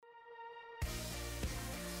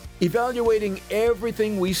evaluating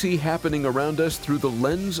everything we see happening around us through the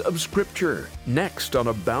lens of Scripture. Next on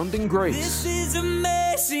Abounding Grace. This is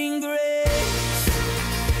amazing grace.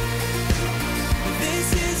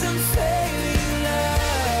 This is unfailing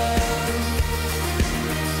love.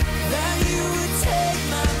 That you would take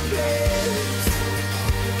my place.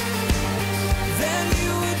 That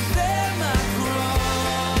you would bear my cross.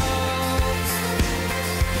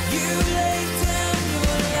 You laid down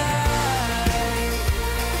your life.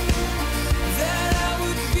 That I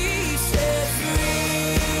would be set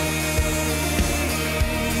free.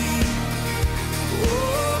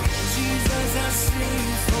 Oh, Jesus, I sing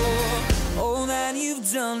for all that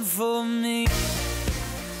you've done for me.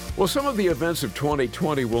 Well, some of the events of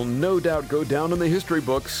 2020 will no doubt go down in the history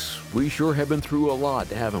books. We sure have been through a lot,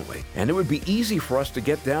 haven't we? And it would be easy for us to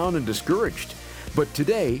get down and discouraged. But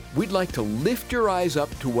today, we'd like to lift your eyes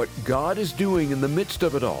up to what God is doing in the midst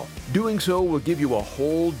of it all. Doing so will give you a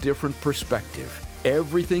whole different perspective.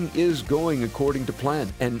 Everything is going according to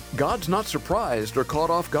plan, and God's not surprised or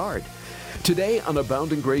caught off guard. Today on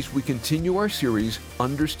Abounding Grace, we continue our series,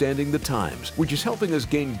 Understanding the Times, which is helping us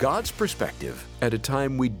gain God's perspective at a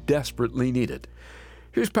time we desperately need it.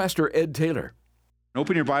 Here's Pastor Ed Taylor.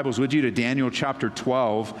 Open your Bibles, would you, to Daniel chapter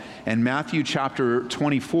 12 and Matthew chapter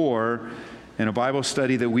 24 in a Bible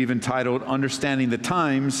study that we've entitled Understanding the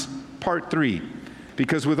Times, Part 3.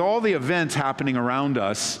 Because with all the events happening around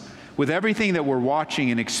us, with everything that we're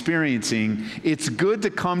watching and experiencing, it's good to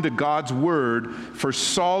come to God's Word for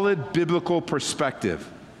solid biblical perspective.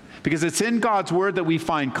 Because it's in God's Word that we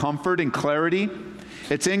find comfort and clarity.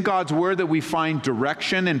 It's in God's Word that we find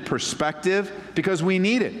direction and perspective, because we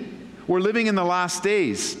need it. We're living in the last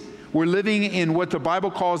days. We're living in what the Bible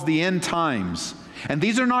calls the end times. And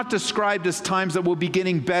these are not described as times that will be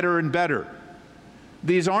getting better and better.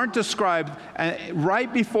 These aren't described,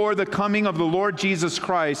 right before the coming of the Lord Jesus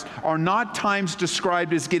Christ, are not times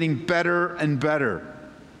described as getting better and better,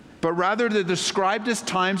 but rather they're described as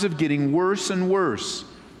times of getting worse and worse.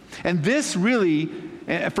 And this really,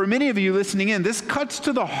 for many of you listening in, this cuts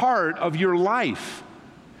to the heart of your life,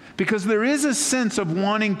 because there is a sense of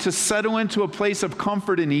wanting to settle into a place of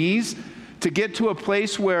comfort and ease, to get to a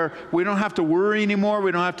place where we don't have to worry anymore,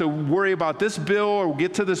 we don't have to worry about this bill, or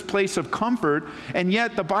get to this place of comfort. And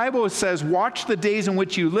yet the Bible says, watch the days in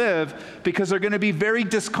which you live, because they're going to be very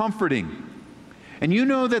discomforting. And you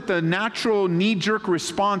know that the natural knee-jerk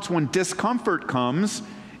response when discomfort comes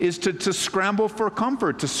is to scramble for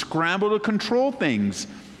comfort, to scramble to control things.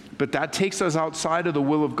 But that takes us outside of the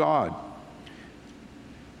will of God.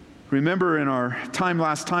 Remember, in our time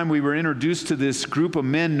last time, we were introduced to this group of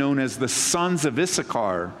men known as the sons of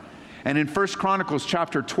Issachar. And in 1 Chronicles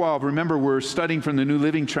chapter 12, remember we're studying from the New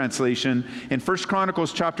Living Translation. In 1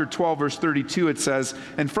 Chronicles chapter 12, verse 32, it says,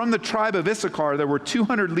 "And from the tribe of Issachar there were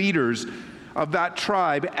 200 leaders of that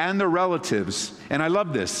tribe and their relatives." And I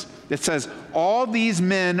love this. It says, "All these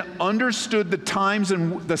men understood the times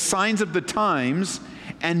and the signs of the times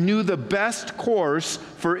and knew the best course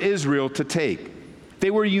for Israel to take." They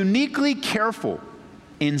were uniquely careful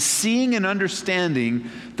in seeing and understanding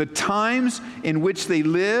the times in which they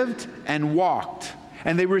lived and walked.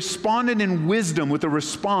 And they responded in wisdom with a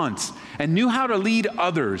response and knew how to lead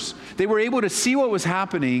others. They were able to see what was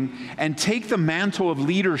happening and take the mantle of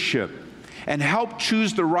leadership and help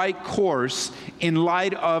choose the right course in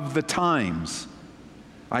light of the times.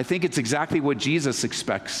 I think it's exactly what Jesus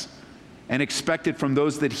expects and expected from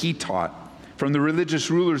those that he taught, from the religious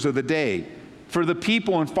rulers of the day, for the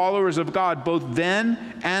people and followers of God, both then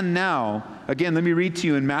and now. Again, let me read to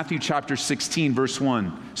you in Matthew chapter 16, verse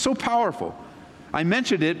 1. So powerful. I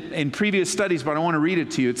mentioned it in previous studies, but I want to read it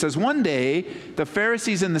to you. It says, "One day, the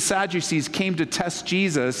Pharisees and the Sadducees came to test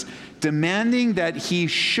Jesus, demanding that he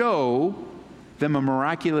show them a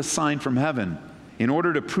miraculous sign from heaven in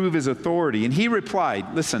order to prove his authority. And he replied,"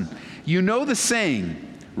 listen, "You know the saying,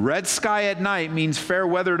 red sky at night means fair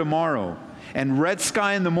weather tomorrow, and red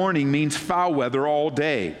sky in the morning means foul weather all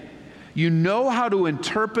day. You know how to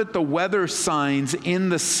interpret the weather signs in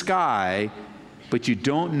the sky, but you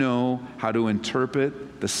don't know how to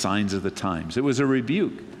interpret the signs of the times." It was a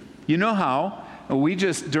rebuke. You know how?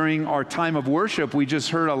 During our time of worship, we just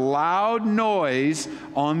heard a loud noise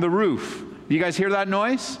on the roof. You guys hear that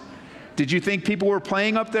noise? Did you think people were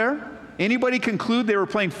playing up there? Anybody conclude they were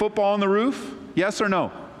playing football on the roof? Yes or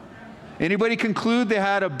no? Anybody conclude they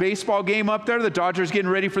had a baseball game up there? The Dodgers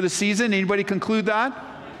getting ready for the season? Anybody conclude that?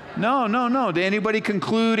 No. Did anybody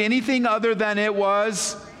conclude anything other than it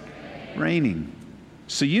was raining?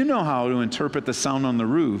 So you know how to interpret the sound on the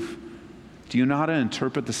roof. Do you know how to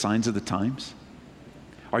interpret the signs of the times?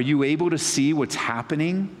 Are you able to see what's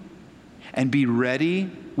happening and be ready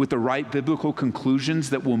with the right biblical conclusions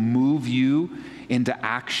that will move you into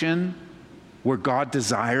action where God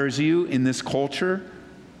desires you in this culture?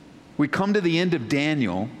 We come to the end of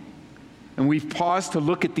Daniel, and we've paused to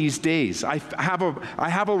look at these days. I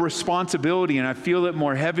have a responsibility, and I feel it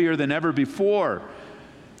more heavier than ever before,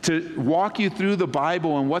 to walk you through the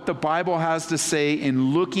Bible and what the Bible has to say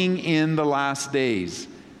in looking in the last days.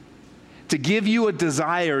 To give you a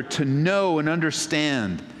desire to know and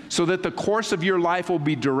understand, so that the course of your life will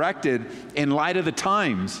be directed in light of the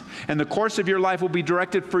times. And the course of your life will be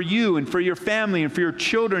directed for you and for your family and for your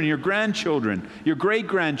children, your grandchildren, your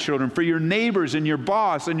great-grandchildren, for your neighbors and your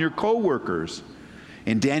boss and your co-workers.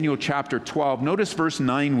 In Daniel chapter 12, notice verse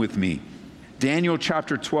 9 with me. Daniel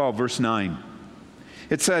chapter 12, verse 9.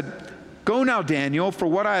 It said, "Go now, Daniel, for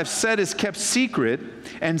what I have said is kept secret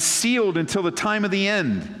and sealed until the time of the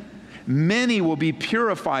end. Many will be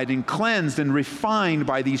purified and cleansed and refined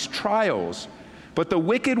by these trials. But the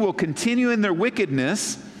wicked will continue in their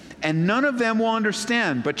wickedness, and none of them will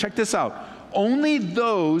understand." But check this out. "Only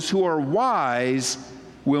those who are wise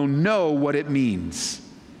will know what it means."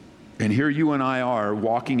 And here you and I are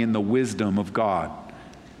walking in the wisdom of God.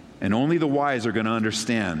 And only the wise are going to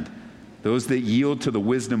understand. Those that yield to the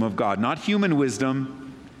wisdom of God. Not human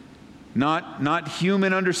wisdom, not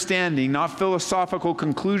human understanding, not philosophical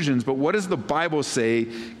conclusions, but what does the Bible say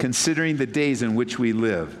considering the days in which we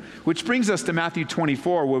live? Which brings us to Matthew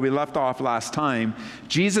 24, where we left off last time.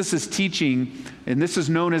 Jesus is teaching, and this is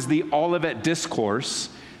known as the Olivet Discourse.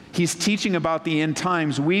 He's teaching about the end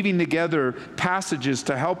times, weaving together passages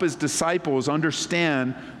to help his disciples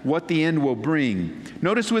understand what the end will bring.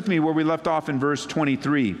 Notice with me where we left off in verse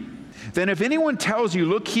 23. "Then if anyone tells you,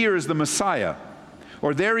 'Look, here is the Messiah,'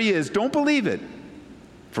 or 'There he is,' don't believe it.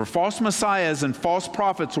 For false messiahs and false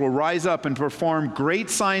prophets will rise up and perform great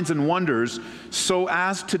signs and wonders so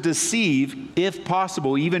as to deceive, if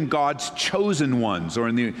possible, even God's chosen ones," or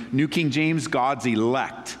in the New King James, God's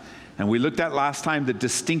elect. And we looked at last time the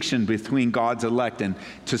distinction between God's elect, and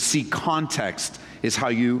to see context is how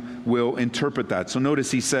you will interpret that. So notice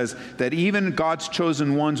he says that even God's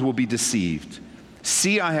chosen ones will be deceived.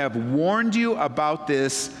 "See, I have warned you about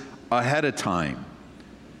this ahead of time."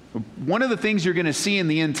 One of the things you're going to see in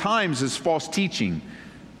the end times is false teaching.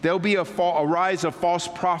 There'll be a rise of false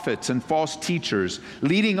prophets and false teachers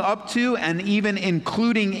leading up to and even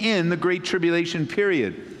including in the Great Tribulation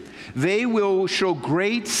period. They will show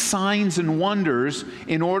great signs and wonders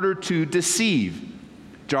in order to deceive.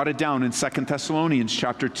 Jot it down in 2 Thessalonians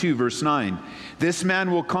chapter 2, verse 9. "This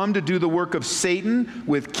man will come to do the work of Satan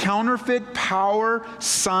with counterfeit power,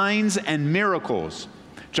 signs, and miracles."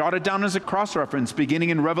 Jot it down as a cross-reference beginning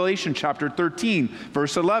in Revelation chapter 13,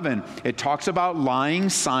 verse 11. It talks about lying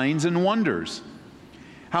signs and wonders.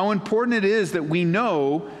 How important it is that we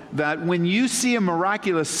know that when you see a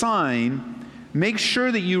miraculous sign, make sure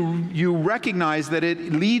that you recognize that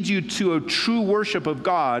it leads you to a true worship of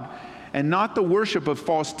God and not the worship of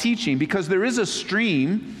false teaching, because there is a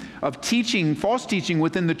stream of teaching, false teaching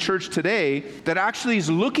within the church today that actually is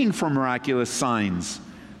looking for miraculous signs.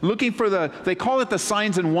 Looking for they call it the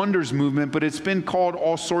signs and wonders movement, but it's been called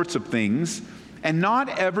all sorts of things. And not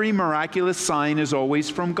every miraculous sign is always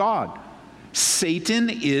from God. Satan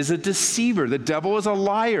is a deceiver. The devil is a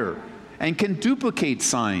liar and can duplicate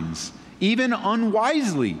signs, even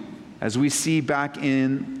unwisely, as we see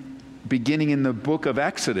beginning in the book of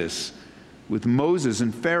Exodus with Moses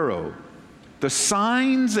and Pharaoh. The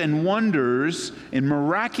signs and wonders and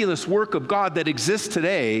miraculous work of God that exists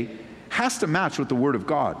today has to match with the Word of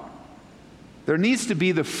God. There needs to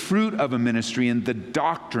be the fruit of a ministry and the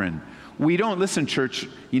doctrine. Listen, church,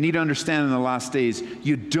 you need to understand in the last days,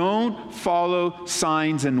 you don't follow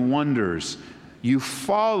signs and wonders. You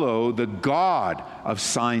follow the God of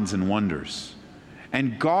signs and wonders.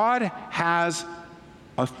 And God has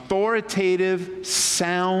authoritative,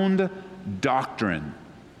 sound doctrine.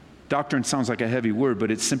 Doctrine sounds like a heavy word,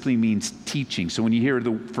 but it simply means teaching. So when you hear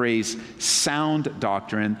the phrase sound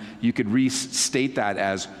doctrine, you could restate that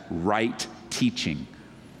as right teaching.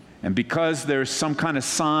 And because there's some kind of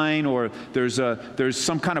sign or there's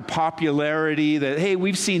some kind of popularity that, hey,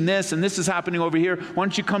 we've seen this and this is happening over here. Why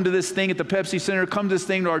don't you come to this thing at the Pepsi Center? Come to this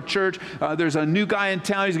thing to our church. There's a new guy in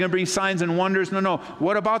town. He's going to bring signs and wonders. No.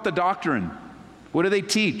 What about the doctrine? What do they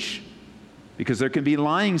teach? Because there can be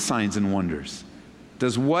lying signs and wonders.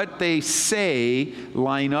 Does what they say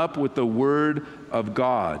line up with the Word of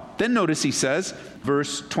God? Then notice he says,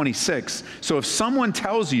 verse 26, "So if someone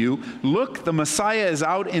tells you, 'Look, the Messiah is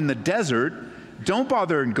out in the desert,' don't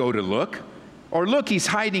bother and go to look. Or 'Look, he's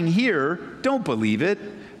hiding here,' don't believe it.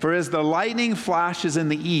 For as the lightning flashes in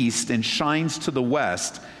the east and shines to the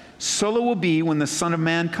west, so it will be when the Son of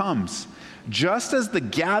Man comes. Just as the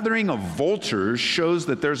gathering of vultures shows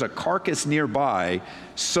that there's a carcass nearby,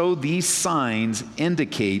 so these signs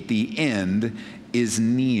indicate the end is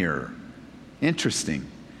near. Interesting.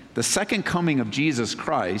 The second coming of Jesus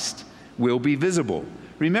Christ will be visible.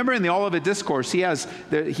 Remember in the Olivet Discourse,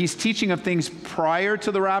 he's teaching of things prior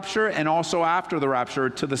to the rapture and also after the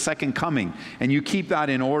rapture to the second coming. And you keep that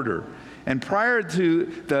in order. And prior to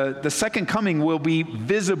the second coming will be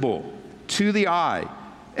visible to the eye.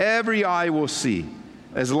 Every eye will see.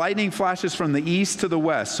 As lightning flashes from the east to the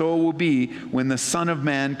west, so it will be when the Son of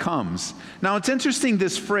Man comes. Now it's interesting,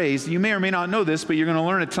 this phrase, you may or may not know this, but you're going to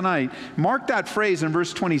learn it tonight. Mark that phrase in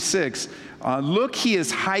verse 26. Look, he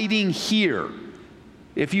is hiding here.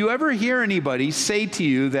 If you ever hear anybody say to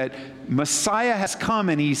you that Messiah has come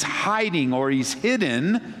and he's hiding or he's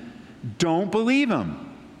hidden, don't believe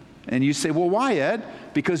him. And you say, well, why, Ed?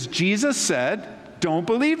 Because Jesus said, don't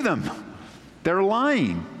believe them. They're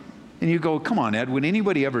lying. And you go, come on, Ed, would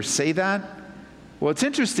anybody ever say that? Well, it's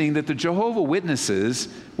interesting that the Jehovah's Witnesses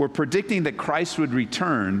were predicting that Christ would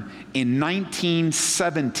return in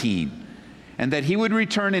 1917, and that he would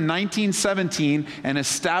return in 1917 and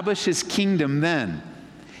establish his kingdom then.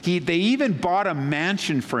 They even bought a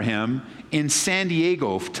mansion for him in San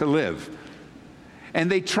Diego to live.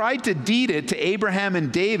 And they tried to deed it to Abraham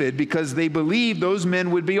and David because they believed those men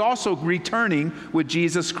would be also returning with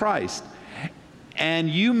Jesus Christ. And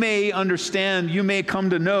you may understand, you may come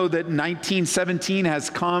to know that 1917 has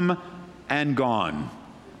come and gone.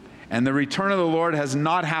 And the return of the Lord has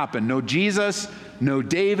not happened. No Jesus, no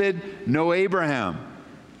David, no Abraham.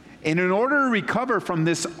 And in order to recover from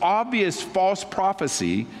this obvious false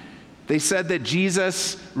prophecy, they said that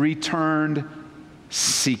Jesus returned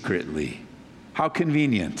secretly. How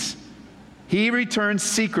convenient. He returned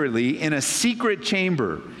secretly in a secret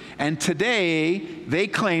chamber. And today, they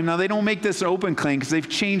claim, now they don't make this an open claim because they've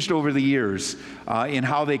changed over the years in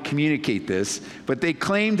how they communicate this, but they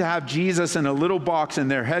claim to have Jesus in a little box in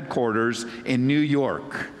their headquarters in New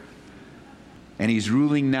York. And he's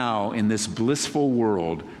ruling now in this blissful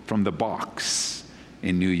world from the box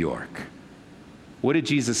in New York. What did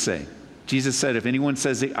Jesus say? Jesus said, if anyone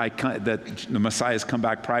says that the Messiah has come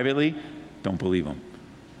back privately, don't believe him.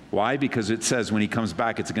 Why? Because it says when he comes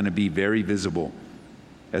back, it's going to be very visible.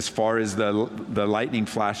 As far as the lightning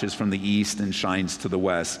flashes from the east and shines to the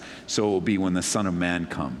west, so it will be when the Son of Man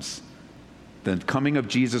comes. The coming of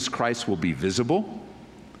Jesus Christ will be visible,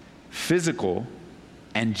 physical,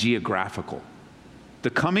 and geographical. The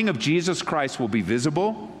coming of Jesus Christ will be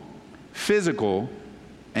visible, physical,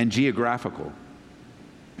 and geographical.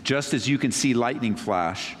 Just as you can see lightning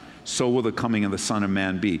flash, so will the coming of the Son of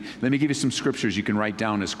Man be. Let me give you some scriptures you can write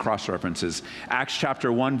down as cross-references. Acts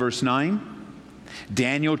chapter 1, verse 9.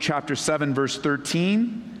 Daniel chapter 7, verse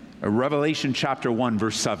 13. Revelation chapter 1,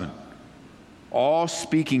 verse 7. All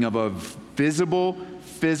speaking of a visible,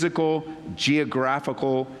 physical,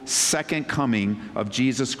 geographical second coming of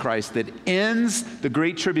Jesus Christ that ends the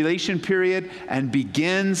Great Tribulation period and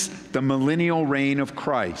begins the millennial reign of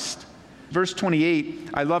Christ. Verse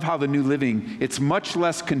 28, I love how the New Living, it's much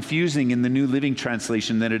less confusing in the New Living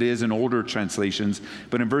Translation than it is in older translations.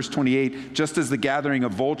 But in verse 28, just as the gathering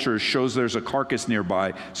of vultures shows there's a carcass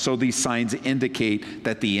nearby, so these signs indicate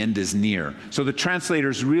that the end is near. So the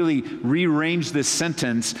translators really rearranged this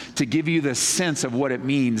sentence to give you the sense of what it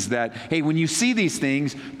means that, hey, when you see these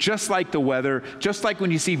things, just like the weather, just like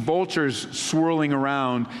when you see vultures swirling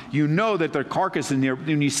around, you know that their carcass is near.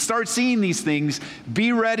 When you start seeing these things,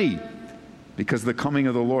 be ready, because the coming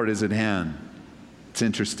of the Lord is at hand. It's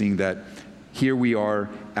interesting that here we are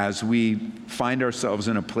as we find ourselves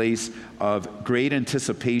in a place of great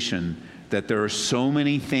anticipation that there are so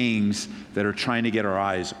many things that are trying to get our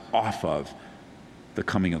eyes off of the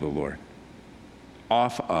coming of the Lord,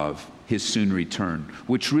 off of his soon return,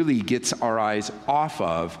 which really gets our eyes off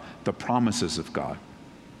of the promises of God.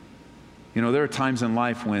 You know, there are times in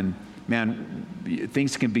life when, man,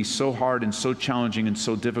 things can be so hard and so challenging and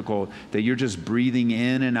so difficult that you're just breathing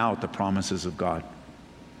in and out the promises of God.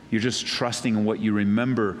 You're just trusting in what you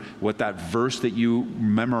remember, what that verse that you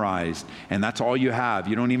memorized, and that's all you have.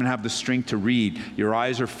 You don't even have the strength to read. Your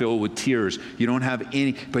eyes are filled with tears. You don't have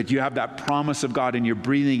any, but you have that promise of God and you're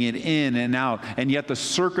breathing it in and out. And yet the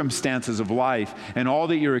circumstances of life and all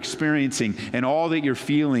that you're experiencing and all that you're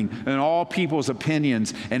feeling and all people's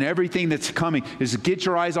opinions and everything that's coming is get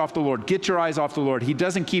your eyes off the Lord. Get your eyes off the Lord. He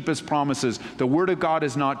doesn't keep his promises. The word of God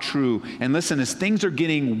is not true. And listen, as things are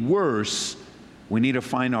getting worse, we need to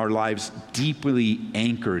find our lives deeply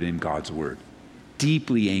anchored in God's word.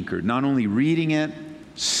 Deeply anchored. Not only reading it,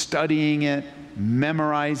 studying it,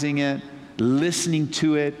 memorizing it, listening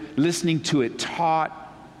to it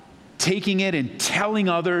taught, taking it and telling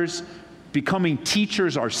others, becoming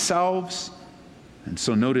teachers ourselves. And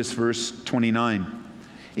so notice verse 29.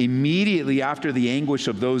 Immediately after the anguish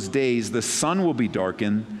of those days, the sun will be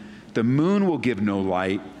darkened, the moon will give no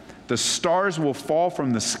light, the stars will fall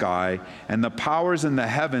from the sky, and the powers in the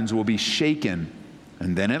heavens will be shaken.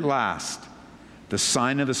 And then at last, the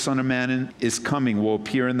sign of the Son of Man is coming will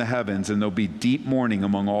appear in the heavens, and there'll be deep mourning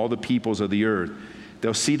among all the peoples of the earth.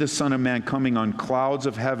 They'll see the Son of Man coming on clouds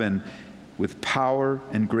of heaven with power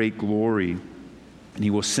and great glory. And he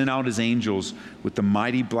will send out his angels with the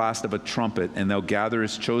mighty blast of a trumpet, and they'll gather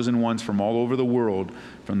his chosen ones from all over the world,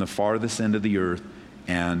 from the farthest end of the earth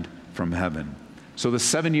and from heaven. So the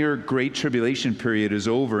 7-year Great Tribulation period is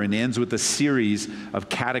over and ends with a series of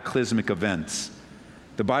cataclysmic events.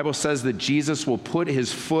 The Bible says that Jesus will put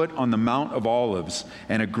his foot on the Mount of Olives,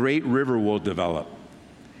 and a great river will develop.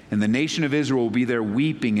 And the nation of Israel will be there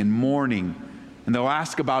weeping and mourning, and they'll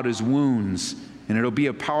ask about his wounds. And it'll be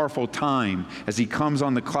a powerful time as he comes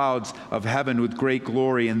on the clouds of heaven with great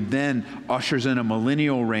glory, and then ushers in a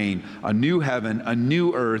millennial reign, a new heaven, a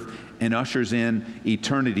new earth, and ushers in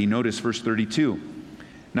eternity. Notice verse 32.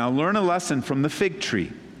 Now learn a lesson from the fig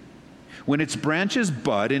tree. When its branches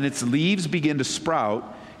bud and its leaves begin to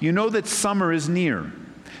sprout, you know that summer is near.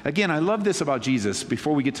 Again, I love this about Jesus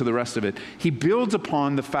before we get to the rest of it. He builds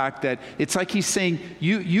upon the fact that it's like he's saying,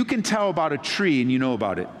 you can tell about a tree and you know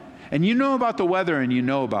about it. And you know about the weather and you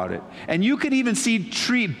know about it. And you can even see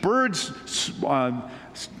birds,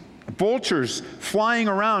 vultures flying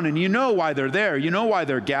around, and you know why they're there. You know why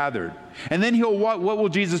they're gathered. And then what will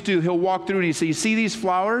Jesus do? He'll walk through and he'll say, you see these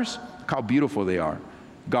flowers? Look how beautiful they are.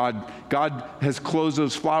 God has clothed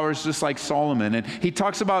those flowers just like Solomon. And he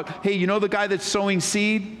talks about, hey, you know the guy that's sowing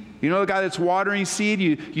seed? You know the guy that's watering seed?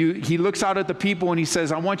 He looks out at the people and he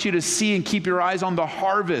says, I want you to see and keep your eyes on the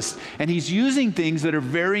harvest. And he's using things that are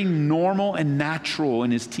very normal and natural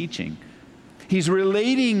in his teaching. He's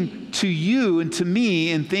relating to you and to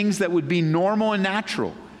me in things that would be normal and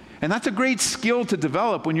natural. And that's a great skill to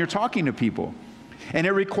develop when you're talking to people. And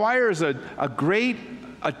it requires a great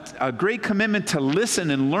commitment to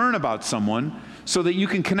listen and learn about someone so that you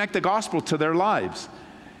can connect the gospel to their lives.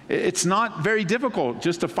 It's not very difficult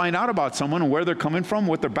just to find out about someone and where they're coming from,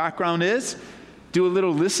 what their background is, do a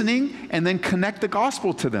little listening, and then connect the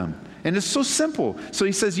gospel to them. And it's so simple. So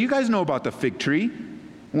he says, you guys know about the fig tree.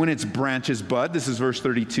 When its branches bud, this is verse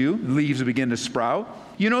 32, leaves begin to sprout.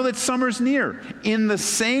 You know that summer's near. In the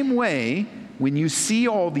same way, when you see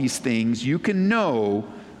all these things, you can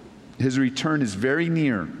know his return is very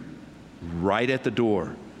near, right at the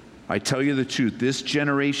door. I tell you the truth, this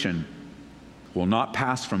generation will not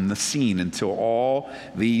pass from the scene until all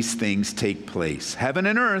these things take place. Heaven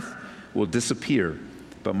and earth will disappear,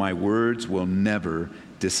 but my words will never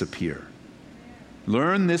disappear.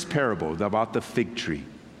 Learn this parable about the fig tree.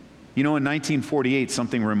 You know, in 1948,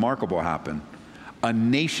 something remarkable happened. A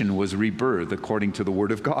nation was rebirthed according to the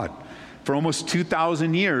Word of God. For almost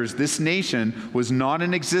 2,000 years, this nation was not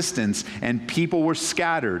in existence, and people were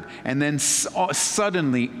scattered. And then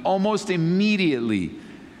suddenly, almost immediately,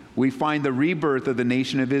 we find the rebirth of the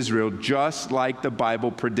nation of Israel, just like the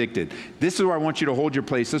Bible predicted. This is where I want you to hold your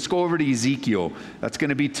place. Let's go over to Ezekiel. That's going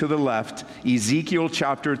to be to the left. Ezekiel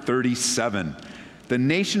chapter 37. The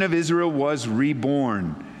nation of Israel was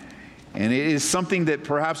reborn. And it is something that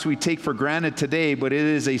perhaps we take for granted today, but it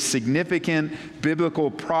is a significant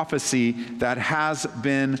biblical prophecy that has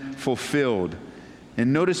been fulfilled.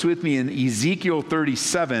 And notice with me in Ezekiel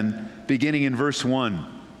 37, beginning in verse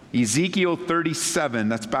 1. Ezekiel 37,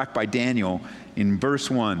 that's back by Daniel, in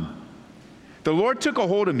verse 1. The Lord took a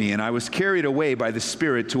hold of me, and I was carried away by the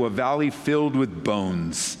Spirit to a valley filled with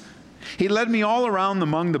bones. He led me all around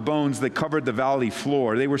among the bones that covered the valley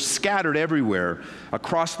floor. They were scattered everywhere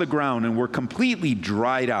across the ground and were completely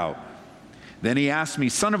dried out. Then he asked me,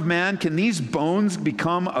 Son of man, can these bones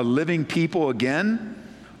become a living people again?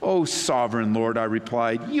 Oh, sovereign Lord, I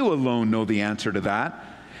replied, you alone know the answer to that.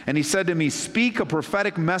 And he said to me, speak a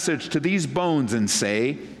prophetic message to these bones and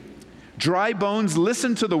say, dry bones,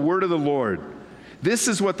 listen to the word of the Lord. This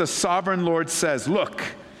is what the sovereign Lord says. Look,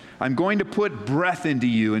 I'm going to put breath into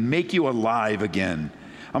you and make you alive again.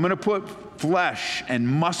 I'm going to put flesh and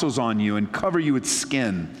muscles on you and cover you with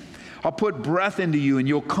skin. I'll put breath into you and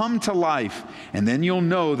you'll come to life, and then you'll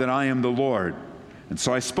know that I am the Lord. And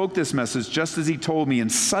so I spoke this message just as he told me, and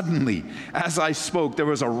suddenly, as I spoke, there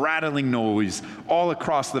was a rattling noise all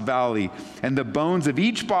across the valley, and the bones of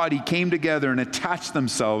each body came together and attached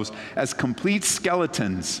themselves as complete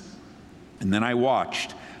skeletons. And then I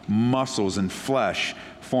watched Muscles and flesh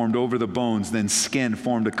formed over the bones, then skin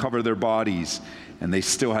formed to cover their bodies. And they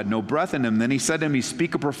still had no breath in them. Then he said to me,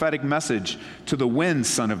 speak a prophetic message to the winds,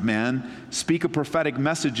 Son of man. Speak a prophetic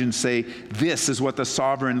message and say, this is what the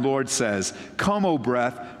sovereign Lord says. Come, O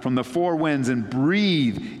breath, from the four winds and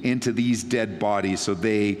breathe into these dead bodies so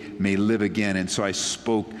they may live again. And so I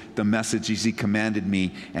spoke the message as he commanded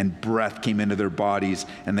me, and breath came into their bodies,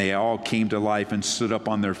 and they all came to life and stood up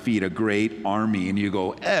on their feet, a great army. And you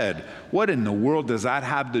go, Ed, what in the world does that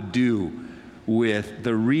have to do with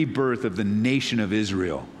the rebirth of the nation of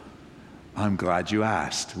Israel? I'm glad you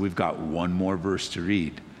asked. We've got one more verse to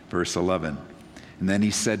read, verse 11. And then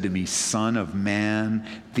he said to me, Son of man,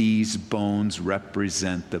 these bones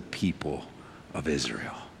represent the people of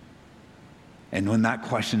Israel. And when that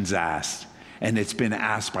question's asked, and it's been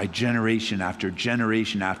asked by generation after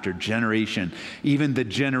generation after generation, even the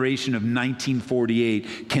generation of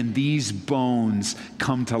 1948, can these bones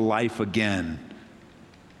come to life again?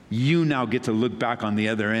 You now get to look back on the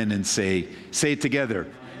other end and say it together.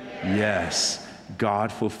 Yes,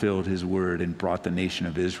 God fulfilled his word and brought the nation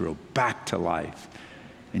of Israel back to life.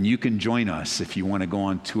 And you can join us if you want to go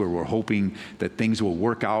on tour. We're hoping that things will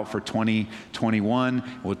work out for 2021.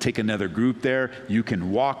 We'll take another group there. You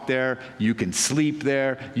can walk there. You can sleep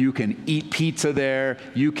there. You can eat pizza there.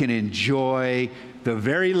 You can enjoy the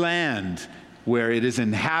very land where it is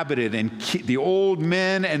inhabited, and the old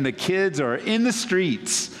men and the kids are in the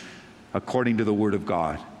streets according to the word of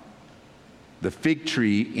God. The fig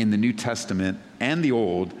tree in the New Testament and the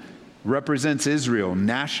Old represents Israel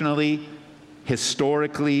nationally,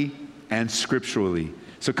 historically, and scripturally.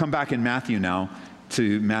 So come back in Matthew now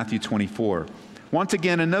to Matthew 24. Once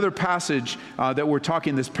again, another passage that we're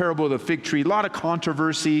talking, this parable of the fig tree, a lot of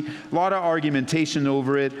controversy, a lot of argumentation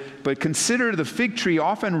over it, but consider the fig tree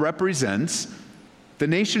often represents the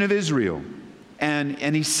nation of Israel.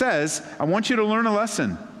 And he says, I want you to learn a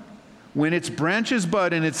lesson. When its branches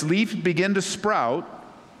bud and its leaves begin to sprout,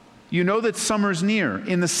 you know that summer's near.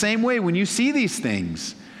 In the same way, when you see these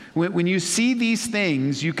things, when you see these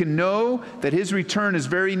things, you can know that his return is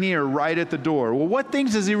very near, right at the door. Well, what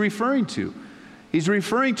things is he referring to? He's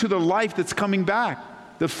referring to the life that's coming back,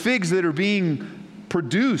 the figs that are being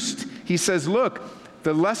produced. He says, look,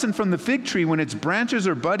 the lesson from the fig tree, when its branches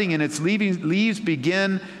are budding and its leaves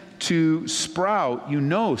begin to sprout, you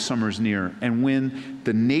know summer's near. And when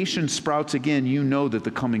the nation sprouts again, you know that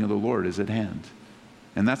the coming of the Lord is at hand.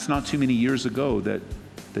 And that's not too many years ago that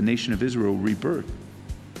the nation of Israel rebirthed.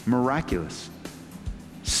 Miraculous.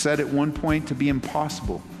 Said at one point to be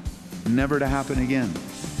impossible, never to happen again.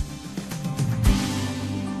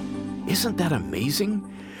 Isn't that amazing?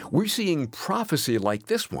 We're seeing prophecy like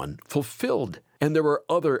this one fulfilled. And there are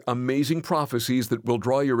other amazing prophecies that we'll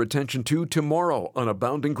draw your attention to tomorrow on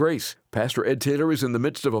Abounding Grace. Pastor Ed Taylor is in the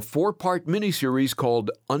midst of a 4-part mini-series called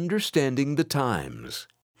Understanding the Times.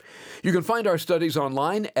 You can find our studies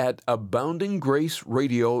online at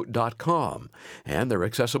aboundinggraceradio.com, and they're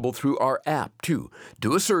accessible through our app, too.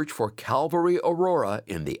 Do a search for Calvary Aurora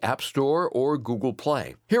in the App Store or Google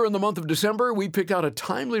Play. Here in the month of December, we picked out a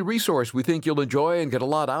timely resource we think you'll enjoy and get a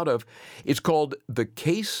lot out of. It's called The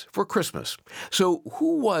Case for Christmas. So,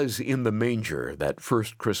 who was in the manger that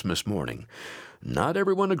first Christmas morning? Not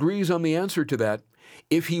everyone agrees on the answer to that.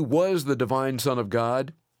 If he was the divine Son of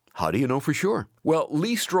God, how do you know for sure? Well,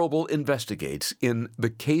 Lee Strobel investigates in The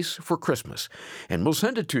Case for Christmas, and we'll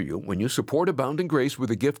send it to you when you support Abounding Grace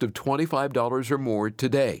with a gift of $25 or more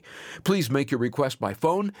today. Please make your request by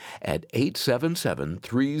phone at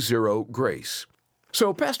 877-30-GRACE.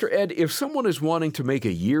 So, Pastor Ed, if someone is wanting to make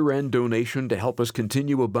a year-end donation to help us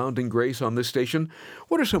continue Abounding Grace on this station,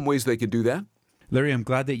 what are some ways they could do that? Larry, I'm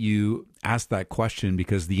glad that you asked that question,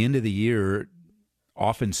 because the end of the year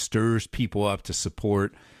often stirs people up to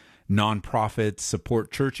support nonprofits,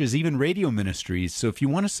 support churches, even radio ministries. So if you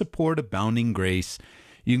want to support Abounding Grace,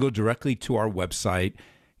 you can go directly to our website,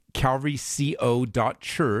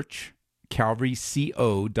 calvaryco.church,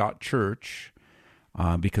 calvaryco.church,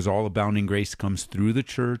 because all Abounding Grace comes through the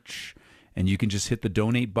church, and you can just hit the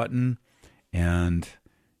donate button, and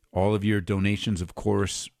all of your donations, of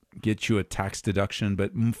course, get you a tax deduction.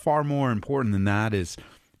 But far more important than that is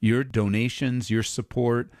your donations, your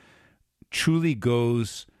support truly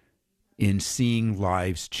goes in seeing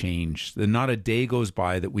lives change. That not a day goes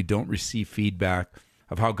by that we don't receive feedback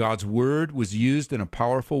of how God's word was used in a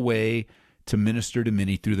powerful way to minister to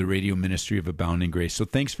many through the radio ministry of Abounding Grace. So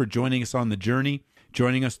thanks for joining us on the journey,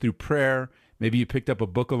 joining us through prayer. Maybe you picked up a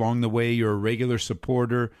book along the way. You're a regular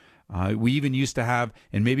supporter. We even used to have,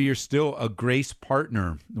 and maybe you're still a grace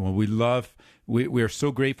partner. Well, we are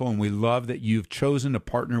so grateful, and we love that you've chosen to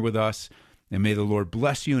partner with us And may the Lord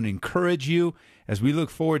bless you and encourage you as we look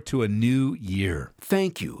forward to a new year.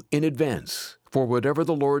 Thank you in advance for whatever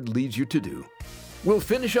the Lord leads you to do. We'll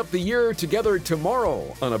finish up the year together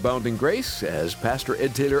tomorrow on Abounding Grace as Pastor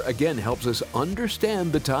Ed Taylor again helps us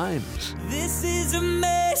understand the times. This is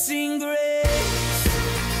amazing grace.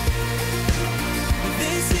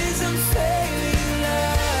 This is unfailing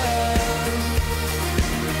love.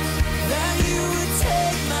 That you would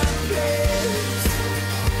take my place.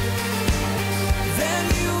 That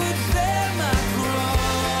you would bear my cross.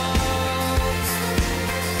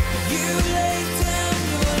 You laid down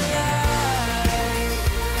your life.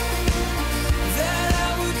 That I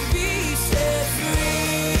would be set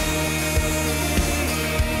free.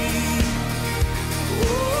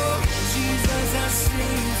 Oh, Jesus, I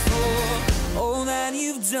sing for all that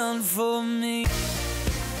you've done for me.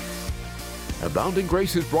 Abounding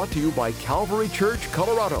Grace is brought to you by Calvary Church,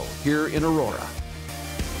 Colorado, here in Aurora.